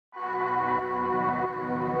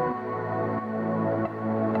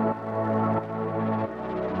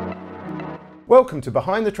Welcome to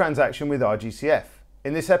Behind the Transaction with RGCF.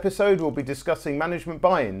 In this episode we'll be discussing management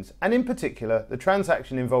buy-ins and in particular the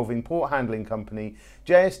transaction involving port handling company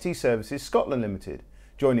JST Services Scotland Limited.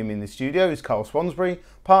 Joining me in the studio is Carl Swansbury,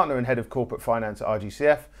 partner and head of corporate finance at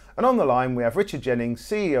RGCF, and on the line we have Richard Jennings,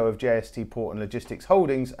 CEO of JST Port and Logistics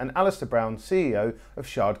Holdings, and Alastair Brown, CEO of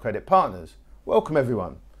Shard Credit Partners. Welcome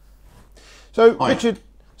everyone. So Hi. Richard,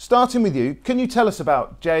 starting with you, can you tell us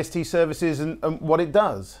about JST Services and what it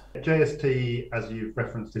does? JST, as you've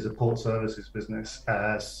referenced, is a port services business.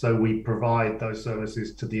 So we provide those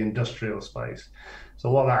services to the industrial space. So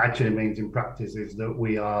what that actually means in practice is that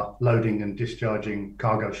we are loading and discharging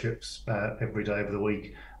cargo ships every day of the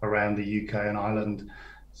week around the UK and Ireland.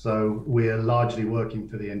 So we are largely working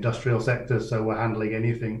for the industrial sector. So we're handling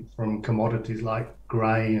anything from commodities like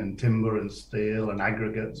grain and timber and steel and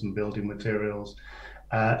aggregates and building materials,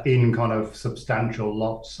 in kind of substantial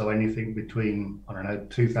lots, so anything between,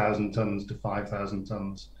 2,000 tonnes to 5,000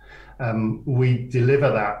 tonnes. We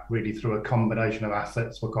deliver that really through a combination of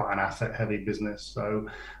assets. We're quite an asset-heavy business. So,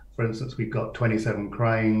 for instance, we've got 27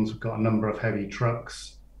 cranes, we've got a number of heavy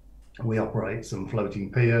trucks, we operate some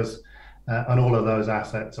floating piers, and all of those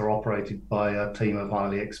assets are operated by a team of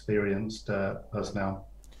highly experienced personnel.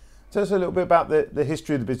 Tell us a little bit about the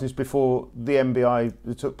history of the business before the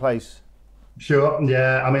MBI took place. Sure.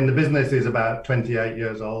 Yeah. I mean, the business is about 28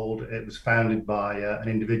 years old. It was founded by an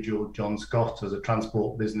individual, John Scott, as a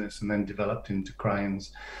transport business and then developed into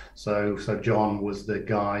cranes. So John was the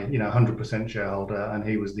guy, 100% shareholder, and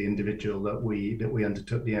he was the individual that we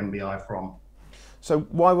undertook the MBI from. So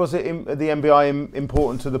why was it the MBI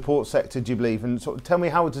important to the port sector, do you believe? And sort of tell me,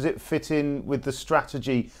 how does it fit in with the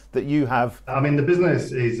strategy that you have? I mean, the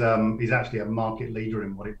business is actually a market leader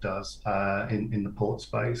in what it does in the port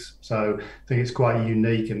space. So I think it's quite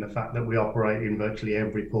unique in the fact that we operate in virtually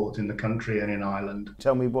every port in the country and in Ireland.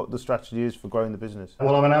 Tell me what the strategy is for growing the business.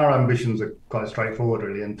 Well, I mean, our ambitions are quite straightforward,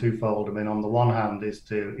 really, and twofold. I mean, on the one hand is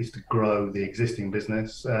to grow the existing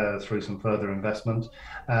business through some further investment,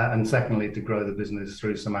 and secondly, to grow the business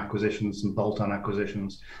through some acquisitions, some bolt-on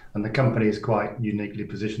acquisitions, and the company is quite uniquely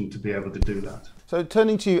positioned to be able to do that. So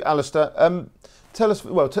turning to you, Alastair, tell us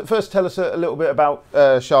a little bit about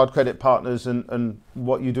Shard Credit Partners and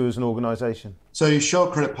what you do as an organisation. So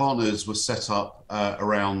Shard Credit Partners was set up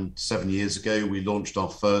around 7 years ago. We launched our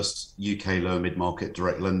first UK lower mid-market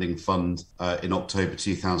direct lending fund in October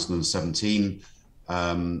 2017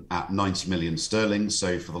 at 90 million sterling.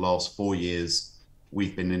 So for the last 4 years,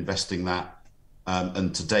 we've been investing that.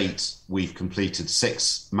 And to date, we've completed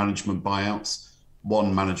 6 management buyouts,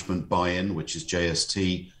 1 management buy-in, which is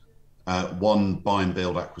JST, 1 buy and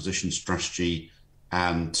build acquisition strategy,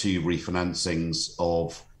 and 2 refinancings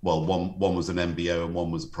of, one was an MBO and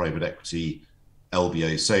 1 was a private equity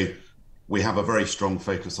LBO. So we have a very strong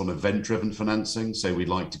focus on event-driven financing. So we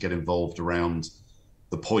like to get involved around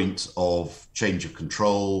the point of change of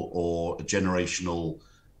control or a generational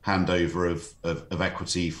handover of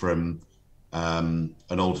equity from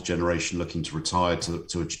an older generation looking to retire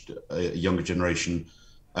to a younger generation,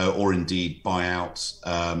 or indeed buyouts,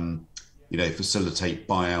 facilitate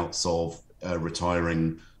buyouts of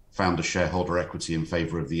retiring founder shareholder equity in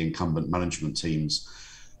favour of the incumbent management teams.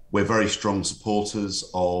 We're very strong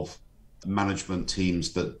supporters of management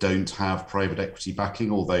teams that don't have private equity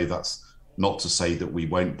backing, although that's not to say that we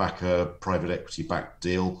won't back a private equity backed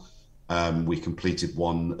deal. We completed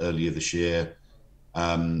one earlier this year.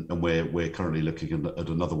 And we're currently looking at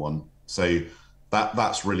another one. So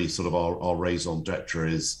that's really sort of our raison d'etre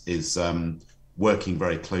is working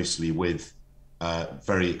very closely with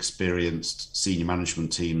very experienced senior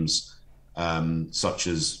management teams, such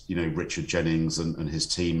as Richard Jennings and his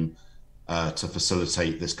team, to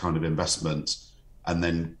facilitate this kind of investment, and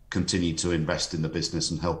then continue to invest in the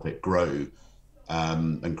business and help it grow,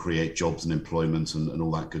 and create jobs and employment and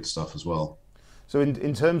all that good stuff as well. So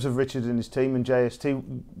in terms of Richard and his team and JST,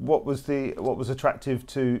 what was attractive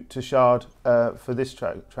to Shard for this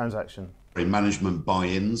transaction? Management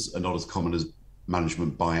buy-ins are not as common as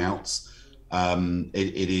management buyouts.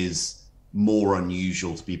 It is more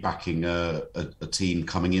unusual to be backing a team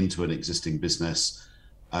coming into an existing business.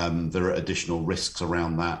 There are additional risks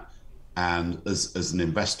around that, and as an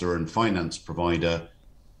investor and finance provider,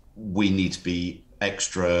 we need to be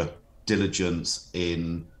extra diligent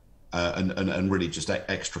in and really just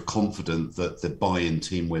extra confident that the buy-in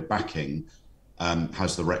team we're backing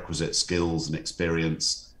has the requisite skills and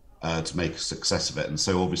experience to make a success of it. And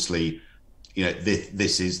so obviously,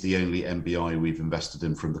 this is the only MBI we've invested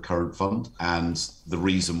in from the current fund. And the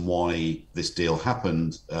reason why this deal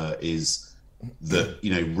happened is that,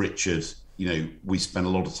 Richard, we spent a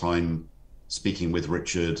lot of time speaking with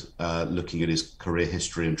Richard, looking at his career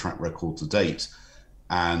history and track record to date.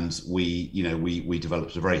 And we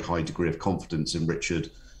developed a very high degree of confidence in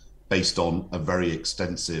Richard based on a very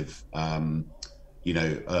extensive, and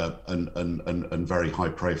very high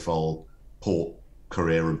profile port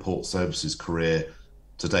career and port services career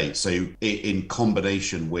to date. So in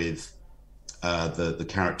combination with the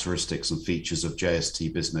characteristics and features of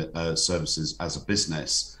JST business Services as a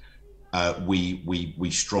business, we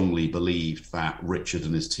strongly believed that Richard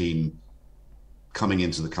and his team coming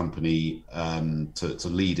into the company to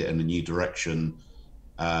lead it in a new direction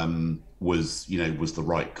was the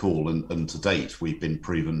right call, and to date we've been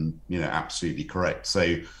proven absolutely correct.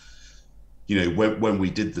 So when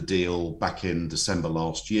we did the deal back in December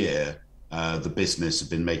last year, the business had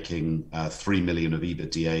been making 3 million of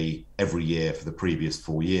EBITDA every year for the previous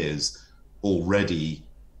 4 years. Already,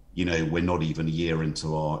 we're not even a year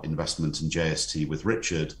into our investment in JST with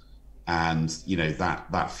Richard, and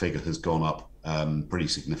that figure has gone up pretty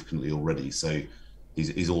significantly already. So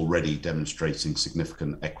he's already demonstrating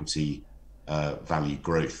significant equity value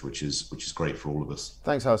growth, which is great for all of us.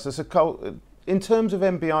 Thanks, Alastair. So Cole, in terms of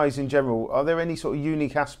MBIs in general, are there any sort of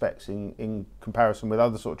unique aspects in comparison with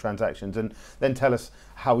other sort of transactions? And then tell us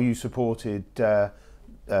how you supported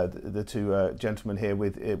the two gentlemen here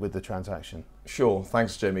with the transaction. Sure,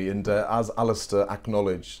 thanks Jamie. And as Alastair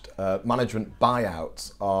acknowledged, management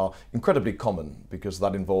buyouts are incredibly common because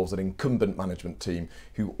that involves an incumbent management team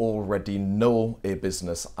who already know a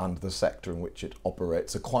business and the sector in which it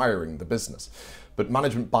operates, acquiring the business. But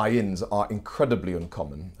management buy-ins are incredibly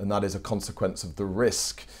uncommon, and that is a consequence of the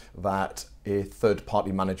risk that a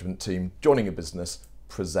third-party management team joining a business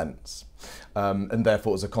presents. And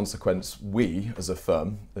therefore, as a consequence, we as a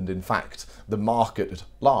firm, and in fact the market at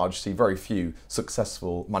large, see very few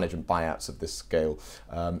successful management buyouts of this scale,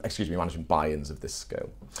 management buy-ins of this scale.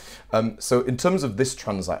 So in terms of this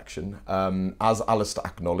transaction, as Alastair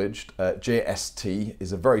acknowledged, JST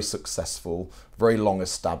is a very successful, very long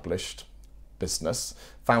established business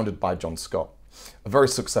founded by John Scott. A very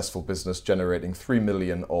successful business generating 3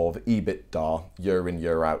 million of EBITDA year in,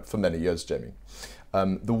 year out for many years, Jamie.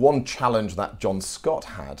 The one challenge that John Scott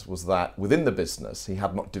had was that within the business he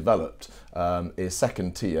had not developed a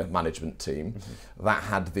second tier management team that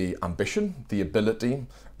had the ambition, the ability,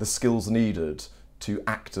 the skills needed to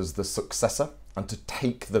act as the successor and to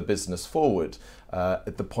take the business forward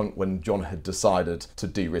at the point when John had decided to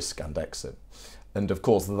de-risk and exit. And of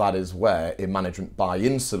course that is where a management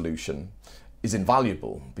buy-in solution is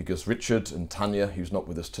invaluable, because Richard and Tanya, who's not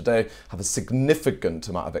with us today, have a significant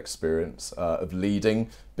amount of experience of leading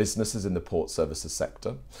businesses in the port services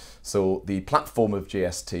sector. So the platform of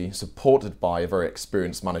JST, supported by a very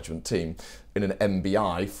experienced management team in an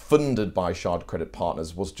MBI funded by Shard Credit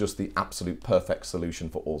Partners, was just the absolute perfect solution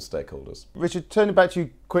for all stakeholders. Richard, turning back to you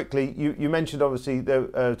quickly, you mentioned obviously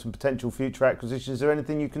there some potential future acquisitions. Is there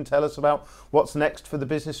anything you can tell us about what's next for the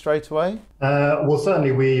business straight away? Well,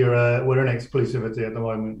 certainly we're in exclusivity at the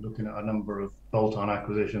moment, looking at a number of bolt-on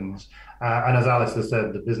acquisitions. And as Alastair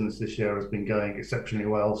said, the business this year has been going exceptionally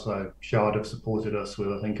well. So Shard have supported us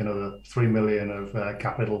with, I think, another 3 million of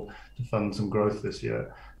capital to fund some growth this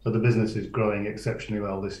year. So the business is growing exceptionally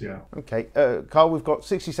well this year. Okay, Carl, we've got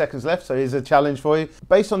 60 seconds left, so here's a challenge for you.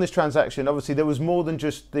 Based on this transaction, obviously there was more than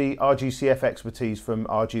just the RGCF expertise from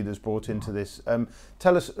RG that's brought into this.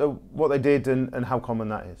 Tell us what they did and how common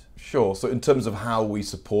that is. Sure, so in terms of how we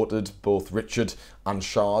supported both Richard and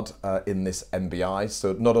Shard in this MBI,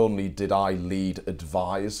 so not only did I lead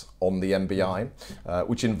advise on the MBI,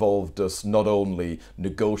 which involved us not only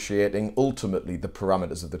negotiating ultimately the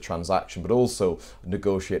parameters of the transaction, but also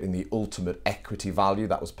negotiating the ultimate equity value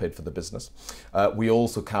that was paid for the business. We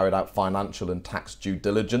also carried out financial and tax due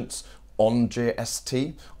diligence on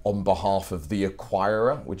JST on behalf of the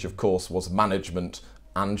acquirer, which of course was management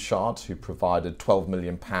and Shard, who provided £12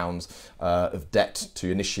 million of debt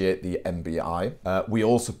to initiate the MBI. We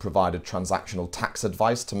also provided transactional tax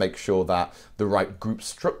advice to make sure that the right group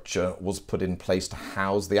structure was put in place to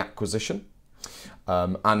house the acquisition.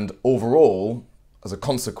 And overall, as a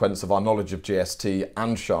consequence of our knowledge of JST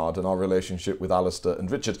and Shard and our relationship with Alastair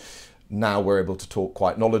and Richard, now we're able to talk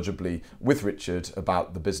quite knowledgeably with Richard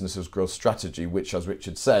about the business's growth strategy, which, as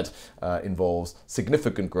Richard said, involves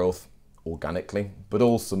significant growth organically, but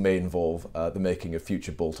also may involve the making of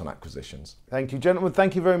future bolt-on acquisitions. Thank you, gentlemen.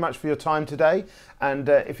 Thank you very much for your time today. And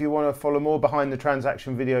if you want to follow more behind the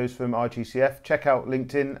transaction videos from RGCF, check out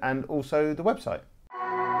LinkedIn and also the website.